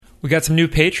We got some new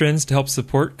patrons to help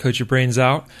support Coach Your Brains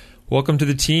Out. Welcome to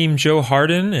the team, Joe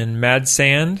Harden and Mad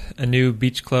Sand, a new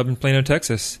beach club in Plano,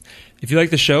 Texas. If you like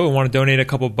the show and want to donate a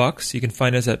couple bucks, you can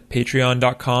find us at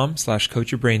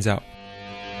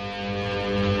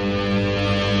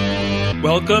patreon.com/coachyourbrainsOut.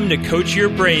 Welcome to Coach Your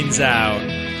Brains Out,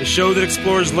 the show that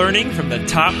explores learning from the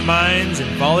top minds in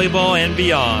volleyball and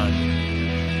beyond.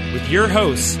 With your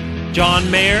hosts,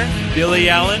 John Mayer, Billy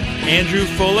Allen, Andrew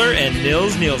Fuller, and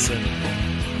Nils Nielsen.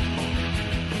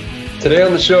 Today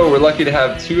on the show, we're lucky to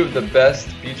have two of the best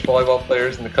beach volleyball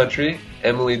players in the country,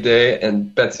 Emily Day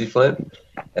and Betsy Flint.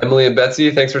 Emily and Betsy,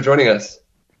 thanks for joining us.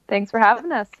 Thanks for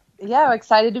having us. Yeah, we're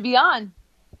excited to be on.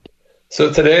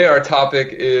 So today our topic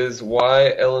is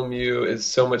why LMU is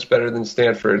so much better than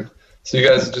Stanford. So you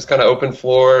guys just kind of open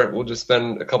floor. We'll just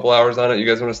spend a couple hours on it. You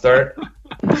guys want to start?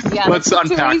 Yeah, let's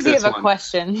unpack too easy this of a one.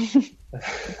 Question.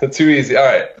 Too easy. All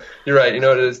right. You're right. You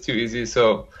know, it is too easy.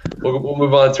 So we'll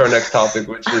move on to our next topic,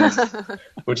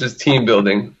 which is team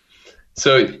building.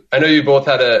 So I know you both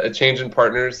had a change in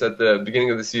partners at the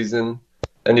beginning of the season,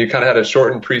 and you kind of had a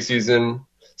shortened preseason.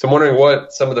 So I'm wondering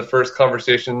what some of the first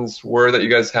conversations were that you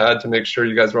guys had to make sure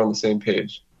you guys were on the same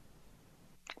page.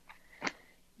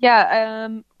 Yeah,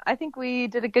 I think we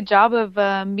did a good job of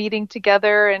meeting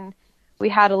together, and we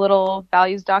had a little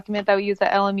values document that we use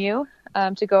at LMU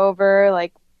to go over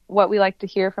like what we like to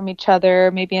hear from each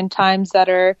other, maybe in times that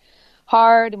are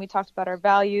hard, and we talked about our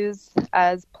values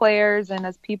as players and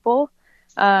as people.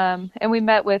 And we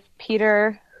met with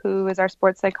Peter, who is our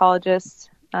sports psychologist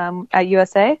at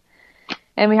USA,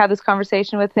 and we had this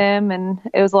conversation with him, and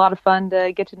it was a lot of fun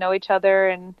to get to know each other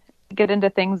and get into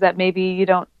things that maybe you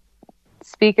don't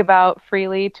speak about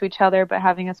freely to each other, but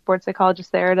having a sports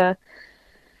psychologist there to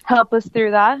help us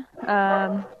through that.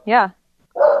 Yeah.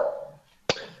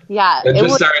 And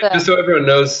just so everyone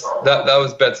knows, that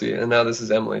was Betsy, and now this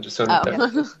is Emily. Just so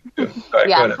Right,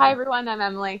 yeah. Hi everyone, I'm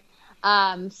Emily.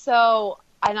 And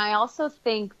I also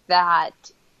think that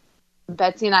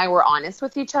Betsy and I were honest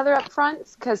with each other up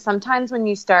front, because sometimes when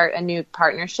you start a new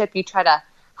partnership, you try to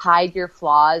hide your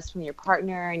flaws from your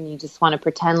partner, and you just want to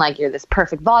pretend like you're this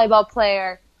perfect volleyball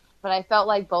player. But I felt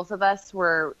like both of us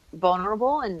were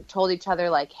vulnerable and told each other,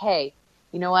 like, hey,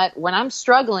 you know what? When I'm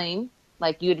struggling,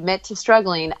 like you admit to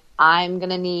struggling, I'm going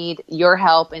to need your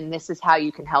help, and this is how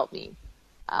you can help me.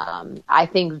 I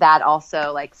think that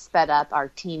also like sped up our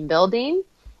team building.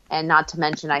 And not to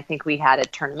mention, I think we had a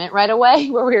tournament right away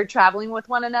where we were traveling with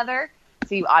one another.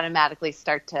 So you automatically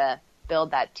start to build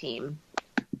that team.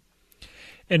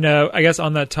 And I guess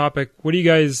on that topic, what do you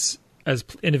guys as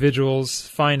individuals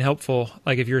find helpful?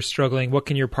 Like if you're struggling, what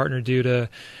can your partner do to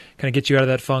kind of get you out of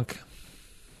that funk?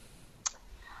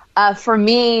 For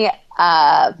me,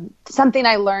 something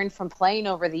I learned from playing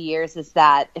over the years is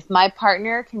that if my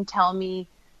partner can tell me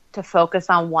to focus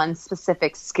on one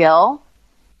specific skill,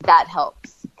 that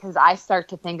helps. Because I start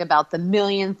to think about the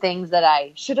million things that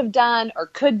I should have done or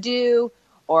could do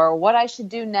or what I should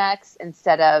do next,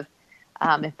 instead of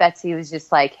if Betsy was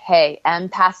just like, hey,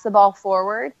 pass the ball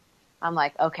forward, I'm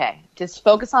like, okay, just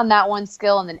focus on that one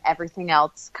skill and then everything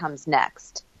else comes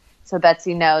next. So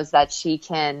Betsy knows that she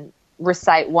can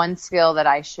recite one skill that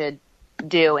I should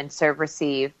do and serve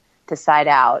receive to side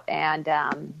out, and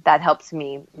that helps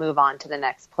me move on to the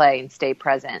next play and stay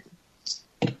present.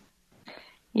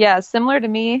 Yeah, similar to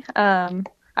me.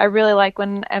 I really like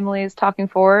when Emily is talking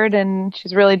forward and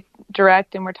she's really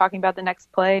direct and we're talking about the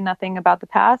next play, nothing about the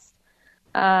past.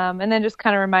 And then just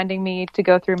kind of reminding me to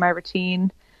go through my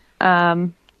routine,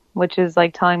 which is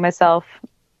like telling myself,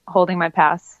 holding my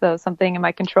pass. So something in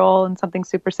my control and something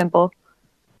super simple.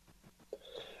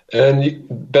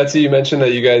 And Betsy, you mentioned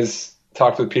that you guys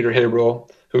talked with Peter Haberl,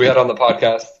 who we had on the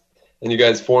podcast, and you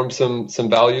guys formed some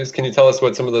values. Can you tell us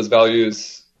what some of those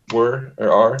values were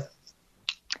or are?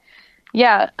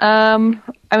 Yeah. I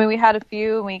mean, we had a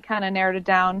few and we kind of narrowed it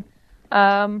down.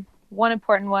 One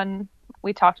important one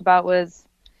we talked about was,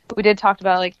 we did talk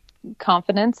about like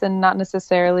confidence, and not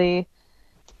necessarily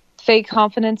fake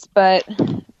confidence, but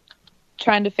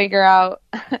trying to figure out,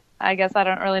 I guess I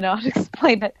don't really know how to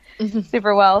explain it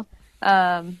super well.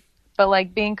 But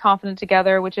like being confident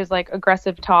together, which is like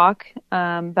aggressive talk.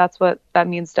 That's what that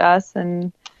means to us.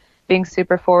 And being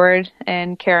super forward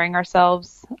and carrying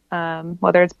ourselves,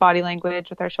 whether it's body language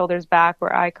with our shoulders back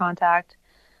or eye contact.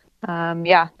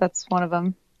 That's one of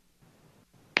them.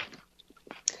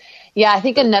 Yeah, I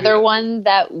think another one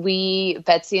that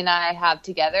Betsy and I have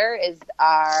together is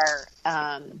our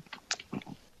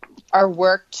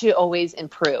work to always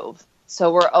improve.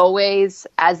 So we're always,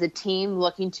 as a team,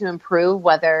 looking to improve,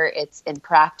 whether it's in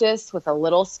practice with a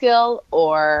little skill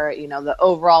or, the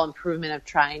overall improvement of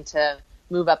trying to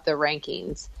move up the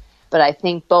rankings. But I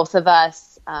think both of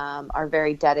us are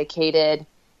very dedicated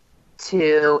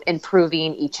to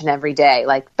improving each and every day.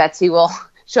 Like Betsy will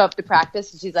show up to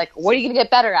practice and she's like, what are you going to get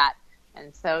better at?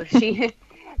 And so she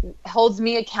holds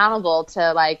me accountable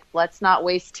to like, let's not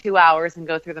waste 2 hours and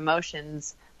go through the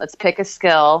motions. Let's pick a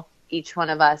skill, each one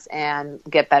of us, and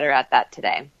get better at that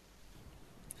today.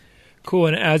 Cool.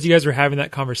 And as you guys were having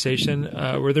that conversation,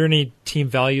 were there any team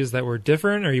values that were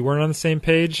different or you weren't on the same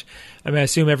page? I mean, I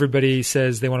assume everybody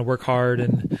says they want to work hard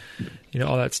and,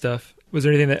 all that stuff. Was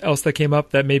there anything else that came up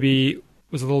that maybe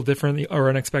was a little different or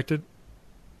unexpected?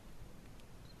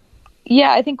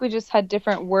 Yeah, I think we just had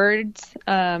different words.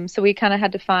 So we kind of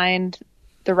had to find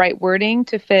the right wording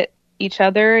to fit each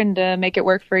other and to make it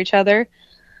work for each other.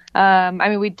 I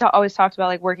mean, we always talked about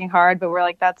like working hard, but we're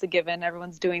like, that's a given.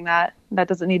 Everyone's doing that. That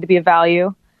doesn't need to be a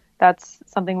value. That's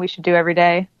something we should do every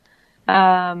day.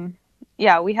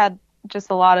 Yeah, we had just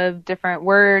a lot of different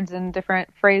words and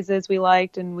different phrases we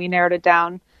liked, and we narrowed it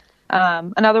down.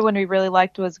 Another one we really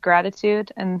liked was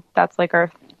gratitude, and that's like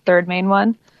our third main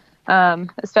one.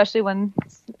 Especially when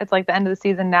it's like the end of the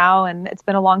season now and it's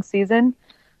been a long season.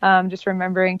 Just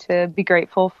remembering to be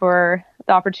grateful for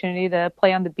the opportunity to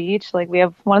play on the beach. Like we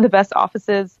have one of the best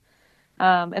offices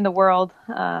in the world.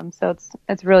 So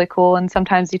it's really cool. And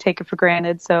sometimes you take it for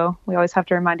granted. So we always have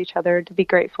to remind each other to be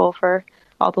grateful for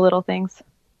all the little things.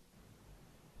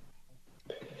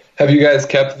 Have you guys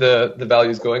kept the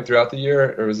values going throughout the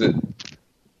year, or was it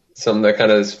something that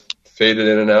kind of has faded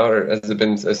in and out, or has it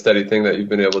been a steady thing that you've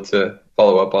been able to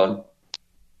follow up on?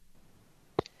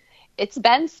 It's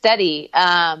been steady,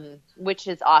 which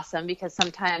is awesome because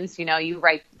sometimes, you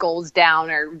write goals down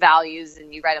or values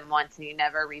and you write them once and you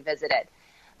never revisit it.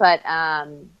 But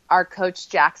our coach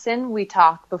Jackson, we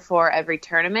talk before every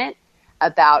tournament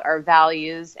about our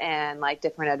values and like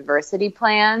different adversity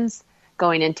plans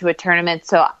going into a tournament.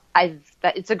 So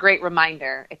it's a great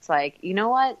reminder. It's like, you know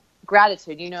what?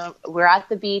 Gratitude. We're at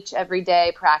the beach every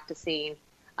day practicing.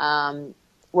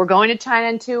 We're going to China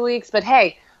in 2 weeks, but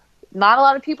hey, not a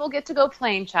lot of people get to go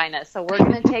play in China, so we're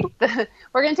going to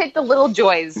take the little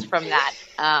joys from that.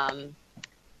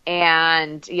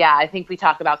 And yeah, I think we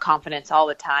talk about confidence all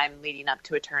the time leading up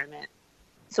to a tournament.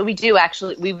 So we do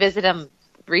actually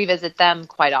revisit them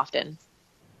quite often.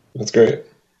 That's great.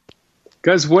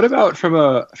 Guys, what about from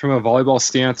a volleyball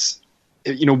stance?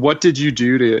 What did you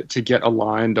do to get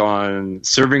aligned on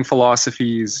serving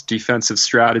philosophies, defensive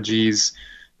strategies,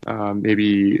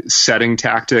 maybe setting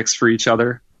tactics for each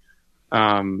other?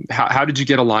 How did you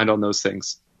get aligned on those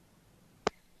things?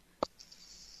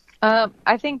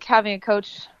 I think having a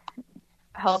coach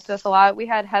helped us a lot. We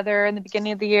had Heather in the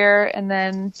beginning of the year and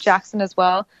then Jackson as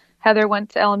well. Heather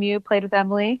went to LMU, played with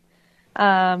Emily.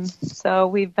 So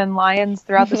we've been Lions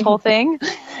throughout this whole thing.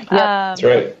 That's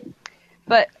right.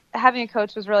 But having a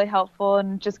coach was really helpful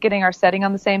and just getting our setting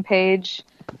on the same page.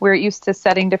 We're used to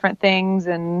setting different things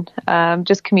and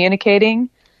just communicating.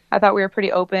 I thought we were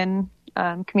pretty open,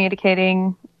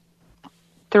 communicating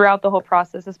throughout the whole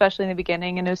process, especially in the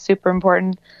beginning, and it was super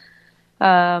important.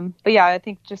 But yeah, I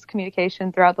think just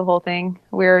communication throughout the whole thing.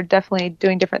 We're definitely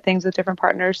doing different things with different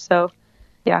partners. So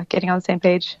yeah, getting on the same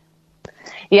page.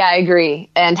 Yeah, I agree.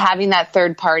 And having that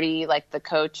third party, like the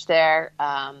coach there,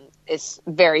 is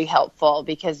very helpful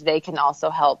because they can also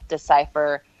help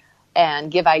decipher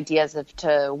and give ideas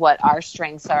to what our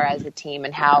strengths are as a team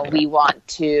and how we want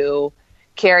to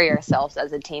carry ourselves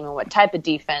as a team and what type of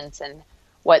defense and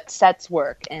what sets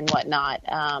work and whatnot.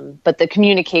 But the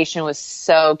communication was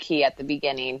so key at the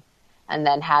beginning. And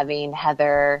then having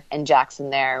Heather and Jackson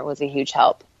there was a huge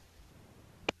help.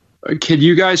 Can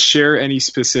you guys share any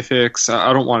specifics?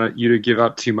 I don't want you to give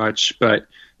up too much, but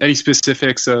any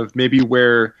specifics of maybe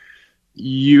where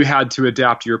you had to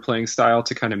adapt your playing style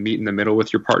to kind of meet in the middle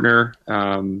with your partner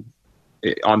on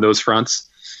those fronts?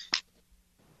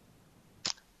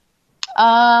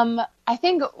 I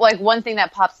think like one thing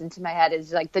that pops into my head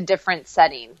is like the different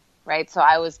setting, right? So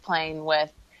I was playing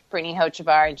with Brittany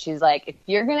Hochevar and she's like, if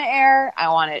you're going to air, I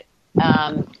want it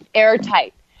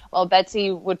airtight. Well,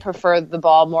 Betsy would prefer the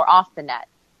ball more off the net.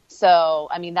 So,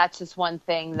 I mean, that's just one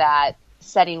thing that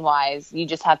setting-wise, you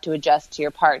just have to adjust to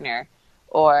your partner.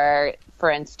 Or,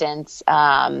 for instance,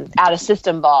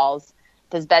 out-of-system balls.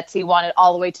 Does Betsy want it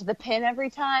all the way to the pin every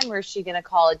time, or is she going to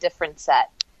call a different set?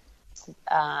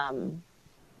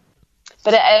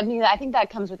 But, I mean, I think that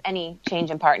comes with any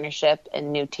change in partnership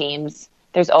and new teams.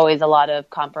 There's always a lot of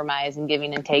compromise and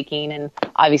giving and taking, and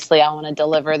obviously I want to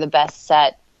deliver the best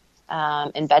set.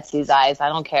 In Betsy's eyes, I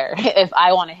don't care if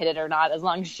I want to hit it or not, as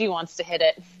long as she wants to hit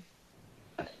it.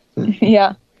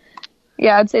 Yeah,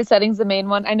 I'd say setting's the main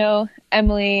one. I know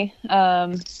Emily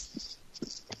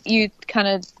you kind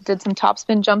of did some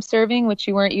topspin jump serving, which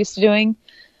you weren't used to doing.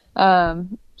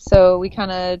 So we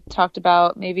kind of talked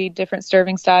about maybe different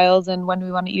serving styles and when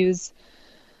we want to use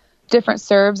different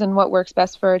serves and what works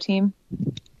best for our team.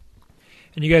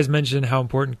 And you guys mentioned how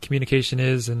important communication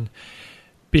is and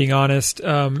being honest.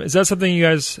 Is that something you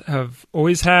guys have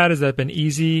always had? Has that been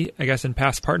easy, I guess, in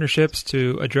past partnerships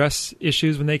to address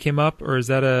issues when they came up? Or is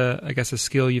that a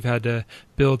skill you've had to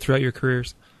build throughout your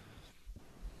careers?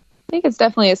 I think it's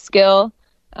definitely a skill.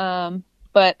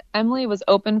 But Emily was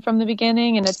open from the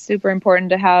beginning, and it's super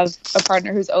important to have a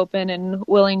partner who's open and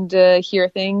willing to hear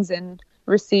things and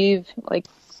receive like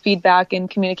feedback and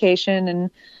communication.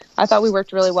 And I thought we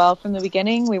worked really well from the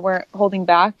beginning. We weren't holding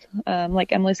back.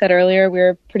 Like Emily said earlier, we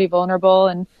were pretty vulnerable,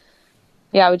 and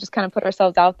we just kind of put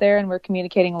ourselves out there, and we're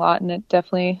communicating a lot, and it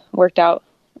definitely worked out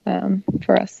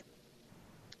for us.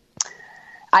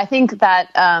 I think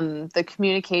that the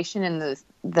communication and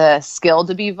the skill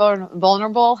to be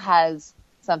vulnerable has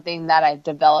something that I've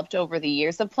developed over the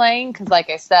years of playing. Because like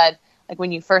I said, like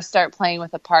when you first start playing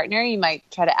with a partner, you might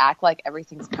try to act like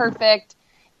everything's perfect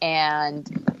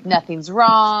and nothing's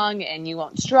wrong and you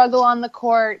won't struggle on the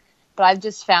court. But I've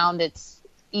just found it's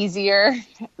easier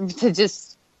to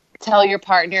just tell your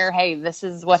partner, hey, this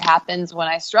is what happens when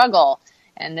I struggle,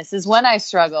 and this is when I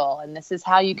struggle, and this is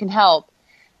how you can help.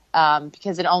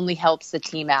 Because it only helps the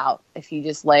team out if you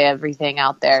just lay everything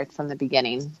out there from the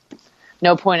beginning.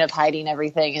 No point of hiding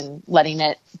everything and letting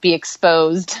it be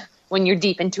exposed when you're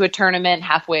deep into a tournament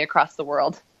halfway across the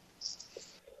world.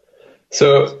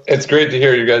 So it's great to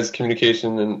hear your guys'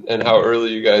 communication and how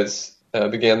early you guys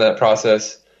began that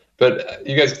process. But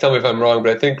you guys can tell me if I'm wrong,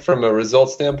 but I think from a result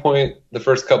standpoint, the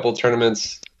first couple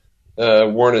tournaments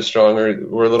weren't as strong or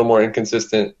were a little more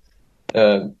inconsistent.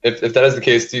 If that is the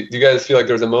case, do you guys feel like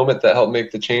there was a moment that helped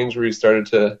make the change where you started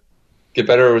to get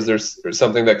better, or was there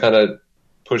something that kind of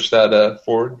pushed that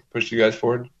pushed you guys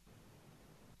forward?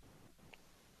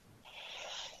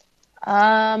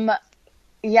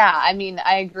 Yeah, I mean,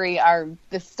 I agree.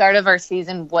 The start of our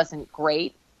season wasn't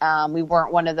great. We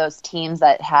weren't one of those teams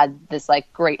that had this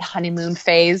like great honeymoon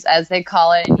phase, as they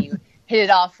call it, and you hit it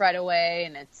off right away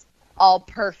and it's all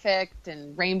perfect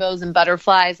and rainbows and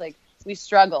butterflies. Like, we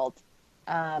struggled.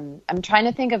 I'm trying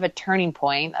to think of a turning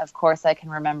point. Of course, I can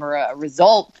remember a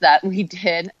result that we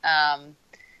did,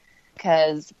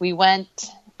 because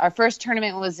our first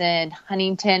tournament was in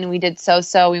Huntington. We did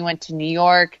so-so. We went to New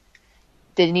York,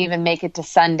 didn't even make it to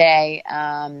Sunday.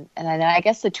 And then I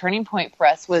guess the turning point for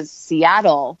us was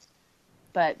Seattle.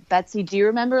 But Betsy, do you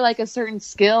remember like a certain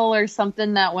skill or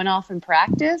something that went off in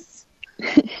practice?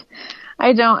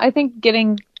 I don't. I think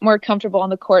getting more comfortable on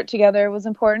the court together was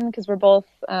important, because we're both,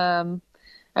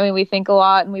 we think a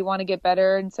lot and we want to get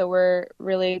better. And so we're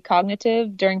really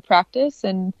cognitive during practice,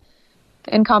 and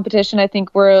in competition, I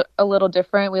think we're a little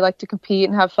different. We like to compete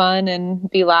and have fun and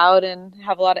be loud and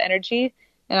have a lot of energy.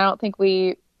 And I don't think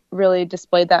we really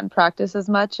displayed that in practice as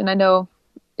much. And I know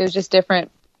it was just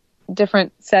different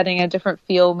setting, a different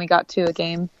feel when we got to a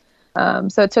game.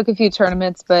 So it took a few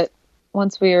tournaments, but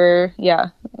once we were,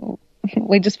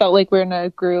 we just felt like we were in a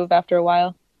groove after a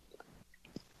while.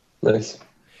 Nice.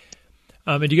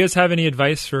 And do you guys have any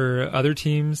advice for other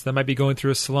teams that might be going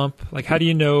through a slump? Like, how do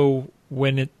you know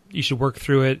when you should work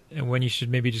through it and when you should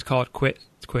maybe just call it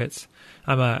quits?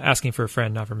 I'm asking for a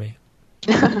friend, not for me.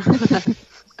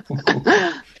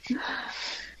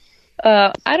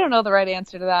 I don't know the right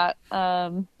answer to that.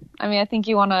 I think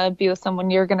you want to be with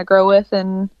someone you're going to grow with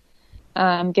and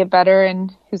get better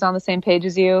and who's on the same page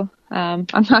as you. I'm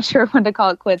not sure when to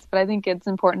call it quits, but I think it's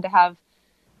important to have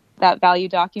that value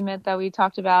document that we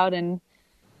talked about and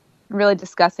really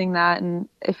discussing that. And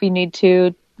if you need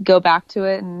to, go back to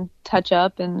it and touch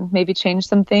up and maybe change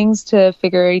some things to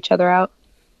figure each other out.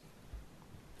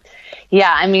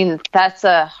 Yeah, that's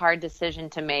a hard decision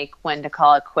to make, when to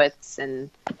call it quits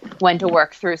and when to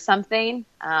work through something.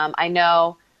 I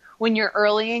know when you're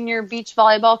early in your beach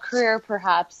volleyball career,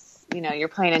 perhaps, you're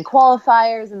playing in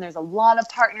qualifiers and there's a lot of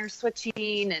partner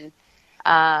switching,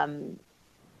 and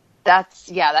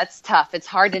that's tough. It's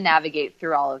hard to navigate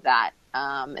through all of that.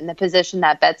 In the position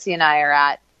that Betsy and I are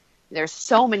at, there's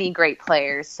so many great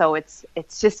players. So it's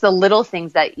just the little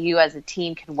things that you as a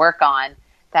team can work on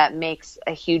that makes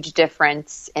a huge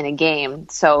difference in a game.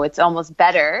 So it's almost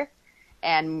better,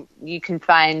 and you can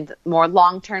find more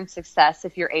long-term success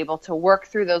if you're able to work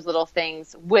through those little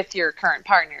things with your current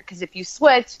partner. Because if you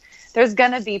switch, there's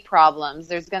going to be problems.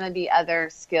 There's going to be other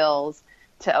skills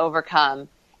to overcome.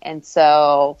 And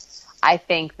so I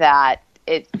think that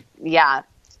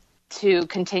to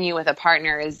continue with a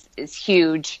partner is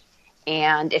huge.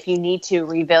 And if you need to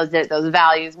revisit those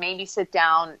values, maybe sit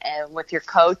down with your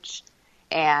coach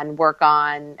and work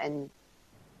on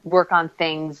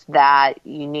things that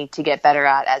you need to get better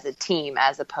at as a team,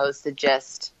 as opposed to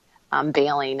just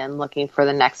bailing and looking for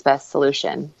the next best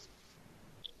solution.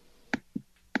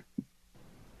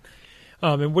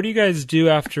 And what do you guys do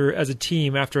as a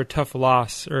team after a tough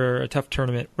loss or a tough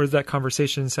tournament? What does that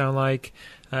conversation sound like?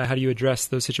 How do you address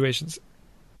those situations?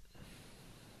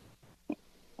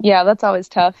 Yeah, that's always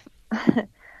tough.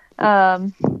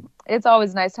 It's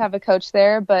always nice to have a coach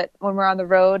there, but when we're on the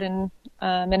road and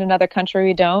in another country,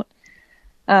 we don't.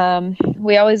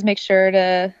 We always make sure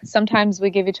to, sometimes we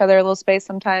give each other a little space,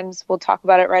 sometimes we'll talk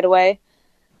about it right away.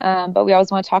 But we always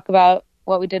want to talk about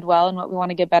what we did well and what we want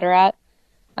to get better at.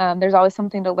 There's always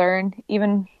something to learn.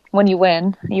 Even when you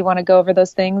win, you want to go over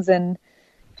those things and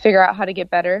figure out how to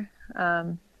get better.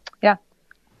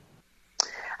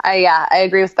 I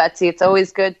agree with Betsy. It's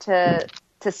always good to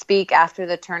speak after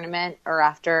the tournament or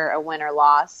after a win or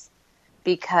loss,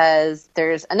 because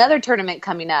there's another tournament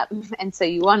coming up. And so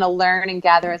you want to learn and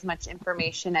gather as much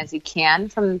information as you can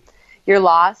from your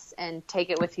loss and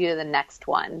take it with you to the next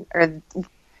one, or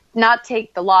not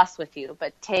take the loss with you,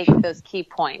 but take those key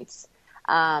points.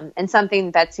 And something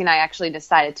Betsy and I actually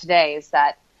decided today is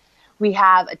that we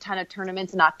have a ton of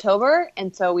tournaments in October.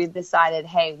 And so we've decided,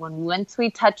 hey, once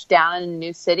we touch down in a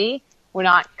new city, we're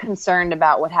not concerned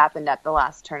about what happened at the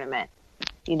last tournament.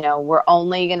 We're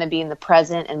only going to be in the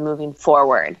present and moving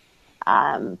forward.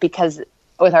 Because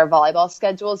with our volleyball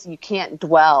schedules, you can't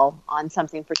dwell on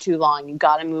something for too long. You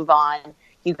got to move on.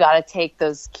 You got to take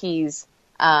those keys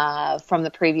from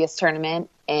the previous tournament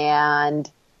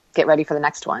and get ready for the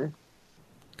next one.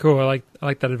 Cool. I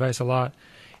like that advice a lot.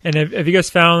 And have you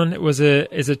guys found, is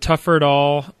it tougher at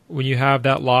all when you have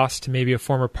that loss to maybe a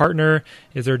former partner?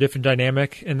 Is there a different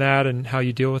dynamic in that and how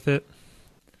you deal with it?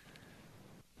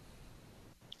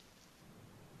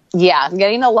 Yeah,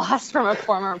 getting a loss from a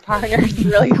former partner is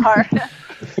really hard,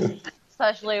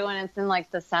 especially when it's in like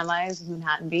the semis in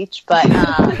Manhattan Beach. But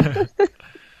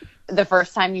the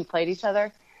first time you played each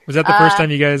other. Was that the first time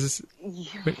you guys?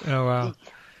 Oh, wow.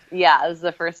 Yeah, it was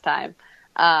the first time.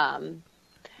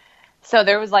 So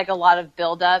there was like a lot of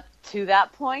build up to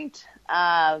that point.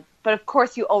 But of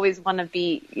course you always want to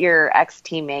beat your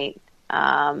ex-teammate.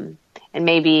 And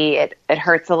maybe it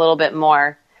hurts a little bit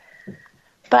more,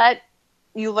 but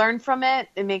you learn from it.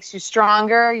 It makes you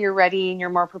stronger. You're ready and you're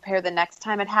more prepared the next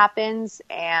time it happens.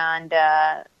 And,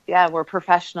 we're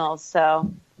professionals.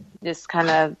 So just kind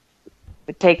of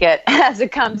take it as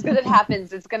it comes, because it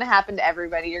happens. It's going to happen to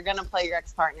everybody. You're going to play your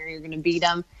ex-partner. You're going to beat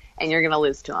them and you're going to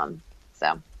lose to them.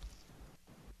 So.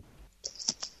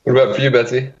 What about for you,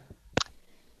 Betsy?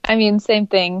 I mean, same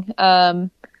thing. I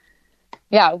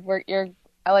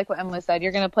like what Emily said.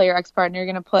 You're going to play your ex-partner. You're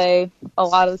going to play a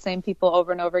lot of the same people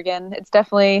over and over again. It's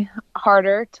definitely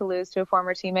harder to lose to a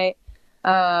former teammate.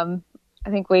 I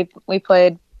think we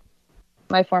played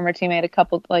my former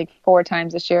teammate 4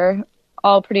 times this year,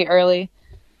 all pretty early.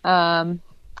 And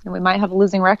we might have a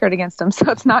losing record against them, so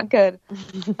it's not good.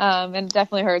 And it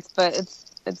definitely hurts, but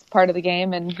it's part of the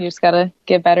game, and you just got to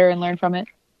get better and learn from it.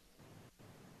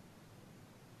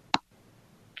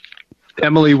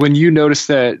 Emily, when you notice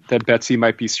that Betsy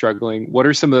might be struggling, what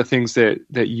are some of the things that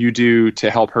you do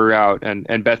to help her out?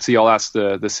 And Betsy, I'll ask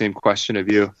the same question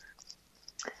of you.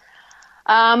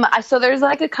 So there's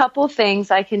like a couple things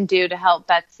I can do to help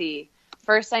Betsy.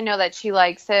 First, I know that she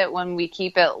likes it when we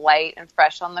keep it light and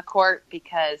fresh on the court,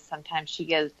 because sometimes she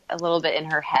gets a little bit in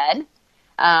her head.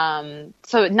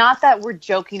 So not that we're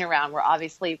joking around. We're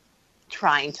obviously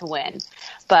trying to win,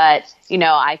 but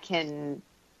I can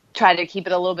try to keep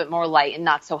it a little bit more light and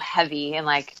not so heavy and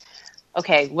like,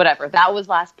 okay, whatever. That was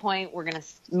last point. We're going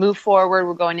to move forward.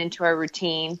 We're going into our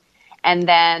routine. And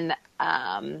then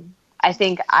I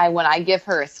think when I give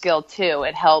her a skill too,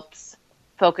 it helps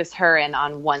focus her in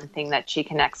on one thing that she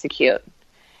can execute.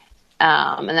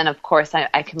 And then of course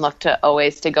I can look to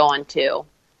always to go on two.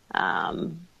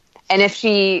 And if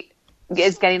she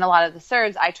is getting a lot of the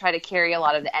serves, I try to carry a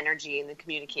lot of the energy and the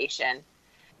communication.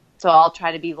 So I'll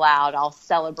try to be loud. I'll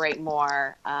celebrate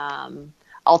more.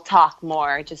 I'll talk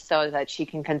more, just so that she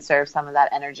can conserve some of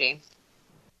that energy.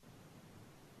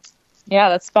 Yeah,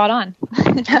 that's spot on.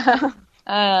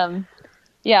 I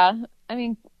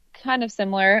mean, kind of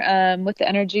similar with the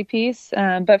energy piece.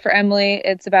 But for Emily,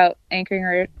 it's about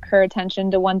anchoring her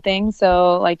attention to one thing.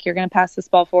 So like, you're going to pass this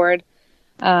ball forward,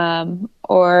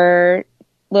 or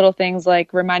little things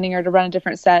like reminding her to run a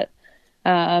different set.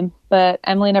 But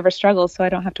Emily never struggles, so I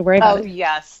don't have to worry about it. Oh,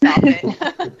 yes, stop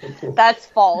it. That's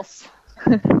false.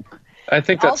 I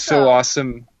think that's so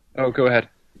awesome. Oh, go ahead.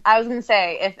 I was going to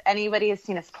say, if anybody has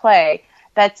seen us play,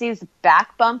 Betsy's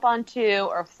back bump on 2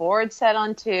 or forward set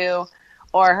on 2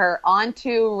 or her on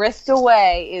 2 wrist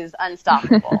away is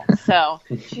unstoppable. So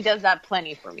she does that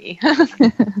plenty for me.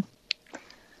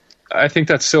 I think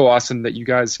that's so awesome that you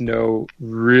guys know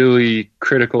really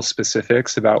critical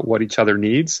specifics about what each other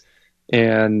needs.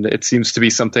 And it seems to be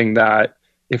something that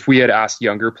if we had asked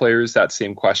younger players that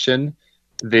same question,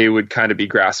 they would kind of be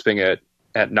grasping it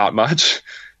at not much.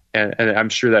 And I'm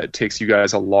sure that it takes you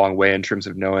guys a long way in terms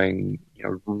of knowing,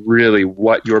 really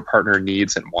what your partner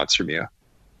needs and wants from you.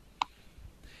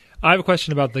 I have a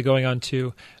question about the going on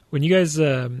 2. When you guys,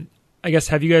 I guess,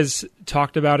 have you guys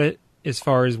talked about it as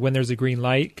far as when there's a green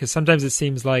light? Because sometimes it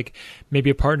seems like maybe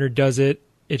a partner does it.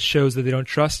 It shows that they don't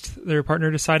trust their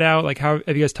partner to side out. Like, how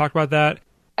have you guys talked about that?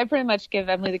 I pretty much give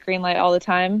Emily the green light all the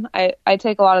time. I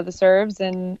take a lot of the serves,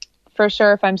 and for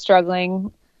sure, if I'm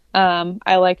struggling,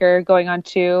 I like her going on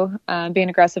 2, being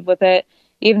aggressive with it.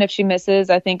 Even if she misses,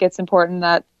 I think it's important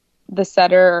that the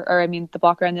setter, the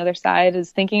blocker on the other side, is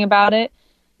thinking about it,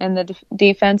 and the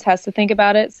defense has to think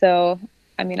about it. So,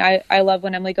 I love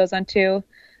when Emily goes on 2.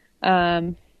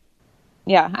 I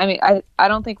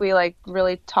don't think we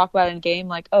really talk about it in game,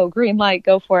 like, oh, green light,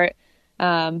 go for it.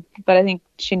 But I think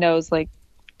she knows,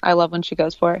 I love when she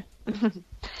goes for it.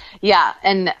 Yeah,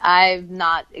 and I'm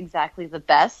not exactly the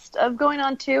best of going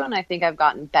on 2, and I think I've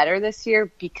gotten better this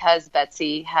year because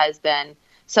Betsy has been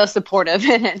so supportive.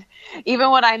 And even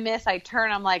when I miss, I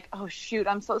turn, I'm like, oh, shoot,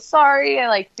 I'm so sorry.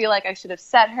 I feel like I should have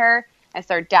set her. I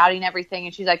start doubting everything,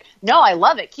 and she's like, no, I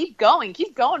love it. Keep going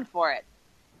for it.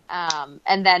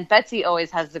 And then Betsy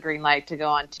always has the green light to go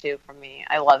on 2 for me.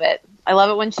 I love it. I love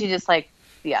it when she just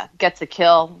gets a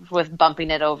kill with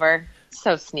bumping it over.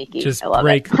 So sneaky. Just I love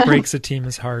breaks a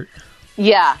team's heart.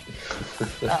 Yeah.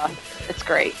 It's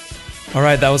great. All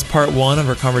right, that was part 1 of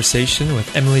our conversation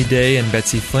with Emily Day and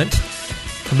Betsy Flint.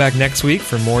 Come back next week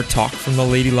for more talk from the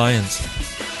Lady Lions.